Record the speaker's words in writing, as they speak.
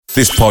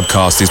This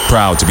podcast is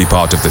proud to be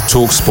part of the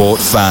TalkSport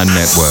Fan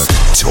Network.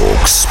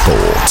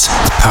 TalkSport.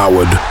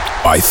 Powered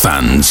by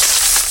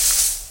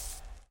fans.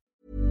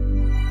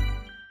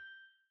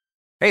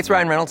 Hey, it's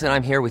Ryan Reynolds, and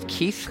I'm here with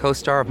Keith,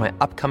 co-star of my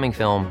upcoming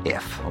film,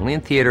 If, only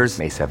in theaters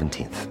May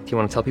 17th. Do you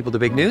want to tell people the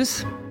big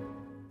news?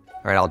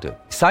 All right, I'll do it.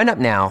 Sign up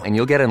now and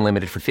you'll get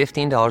unlimited for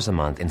 $15 a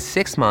month and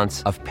 6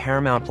 months of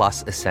Paramount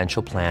Plus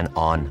Essential Plan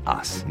on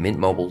us.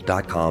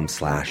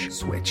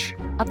 MintMobile.com/switch.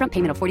 Upfront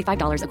payment of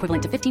 $45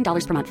 equivalent to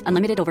 $15 per month.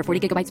 Unlimited over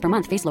 40 gigabytes per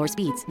month. Face lower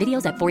speeds.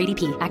 Videos at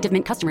 480p. Active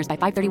Mint customers by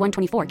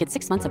 531.24 get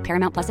 6 months of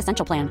Paramount Plus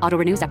Essential Plan. Auto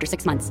renews after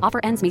 6 months. Offer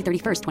ends May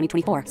 31st,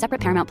 2024.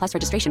 Separate Paramount Plus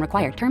registration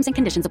required. Terms and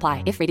conditions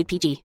apply if rated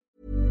PG.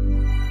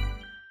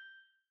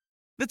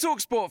 The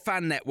TalkSport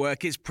Fan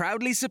Network is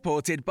proudly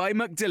supported by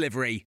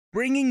McDelivery,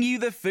 bringing you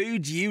the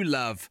food you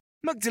love.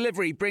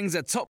 McDelivery brings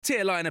a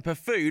top-tier lineup of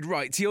food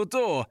right to your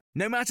door.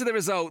 No matter the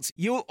result,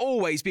 you'll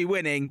always be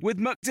winning with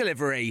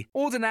McDelivery.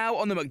 Order now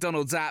on the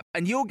McDonald's app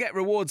and you'll get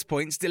rewards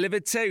points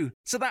delivered too.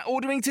 So that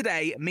ordering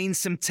today means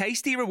some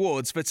tasty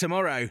rewards for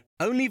tomorrow.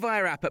 Only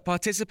via app at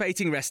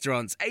participating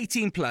restaurants.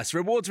 18 plus.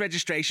 Rewards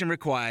registration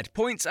required.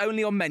 Points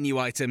only on menu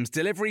items.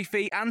 Delivery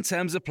fee and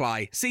terms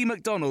apply. See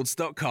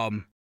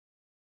mcdonalds.com.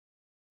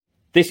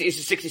 This is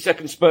the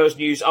 60-second Spurs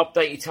news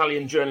update.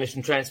 Italian journalist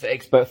and transfer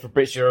expert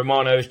Fabrizio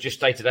Romano has just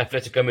stated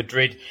Atlético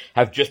Madrid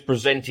have just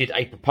presented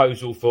a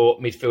proposal for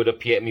midfielder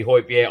Pierre-Emile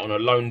Højbjerg on a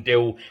loan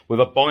deal with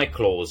a buy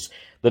clause.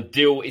 The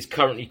deal is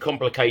currently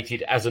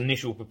complicated as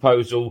initial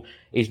proposal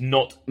is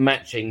not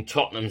matching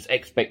Tottenham's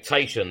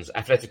expectations.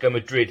 Atlético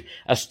Madrid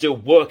are still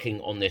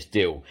working on this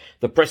deal.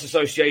 The Press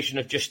Association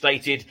have just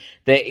stated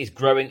there is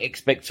growing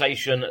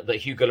expectation that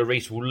Hugo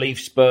Lloris will leave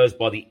Spurs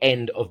by the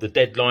end of the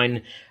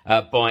deadline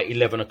by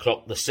 11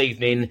 o'clock this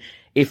evening.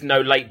 If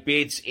no late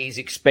bids, it is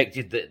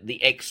expected that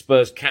the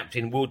ex-Spurs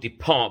captain will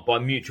depart by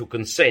mutual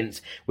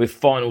consent with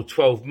final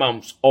 12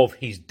 months of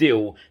his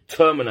deal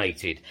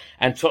terminated.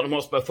 And Tottenham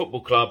Hotspur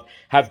Football Club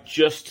have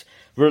just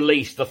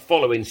released the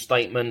following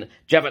statement.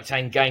 Javat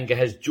Tanganga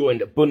has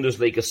joined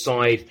Bundesliga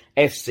side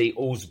FC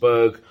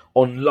Augsburg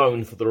on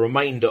loan for the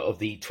remainder of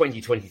the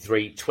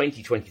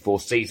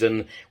 2023-2024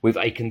 season with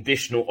a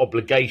conditional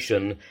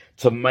obligation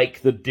to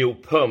make the deal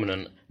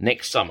permanent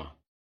next summer.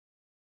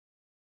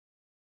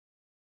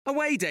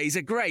 Away days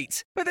are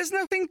great, but there's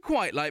nothing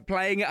quite like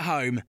playing at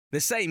home. The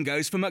same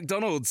goes for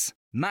McDonald's.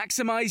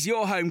 Maximise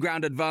your home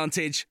ground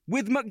advantage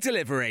with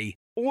McDelivery.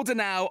 Order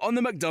now on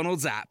the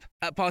McDonald's app.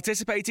 At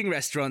participating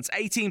restaurants,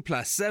 18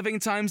 plus, serving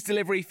times,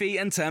 delivery fee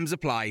and terms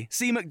apply.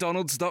 See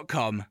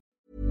mcdonalds.com.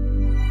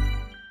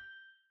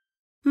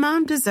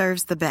 Mom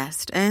deserves the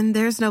best, and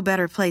there's no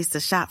better place to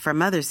shop for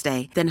Mother's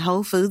Day than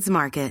Whole Foods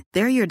Market.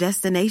 They're your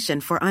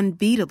destination for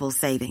unbeatable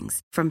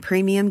savings, from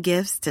premium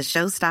gifts to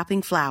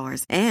show-stopping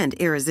flowers and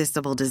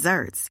irresistible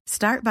desserts.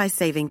 Start by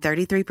saving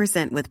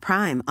 33% with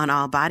Prime on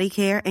all body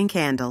care and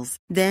candles.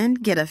 Then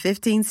get a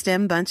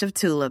 15-stem bunch of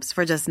tulips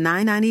for just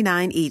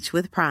 $9.99 each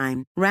with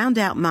Prime. Round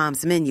out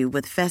Mom's menu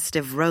with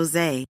festive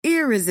rosé,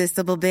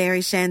 irresistible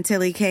berry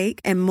chantilly cake,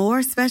 and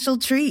more special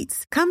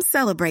treats. Come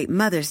celebrate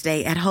Mother's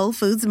Day at Whole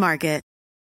Foods Market.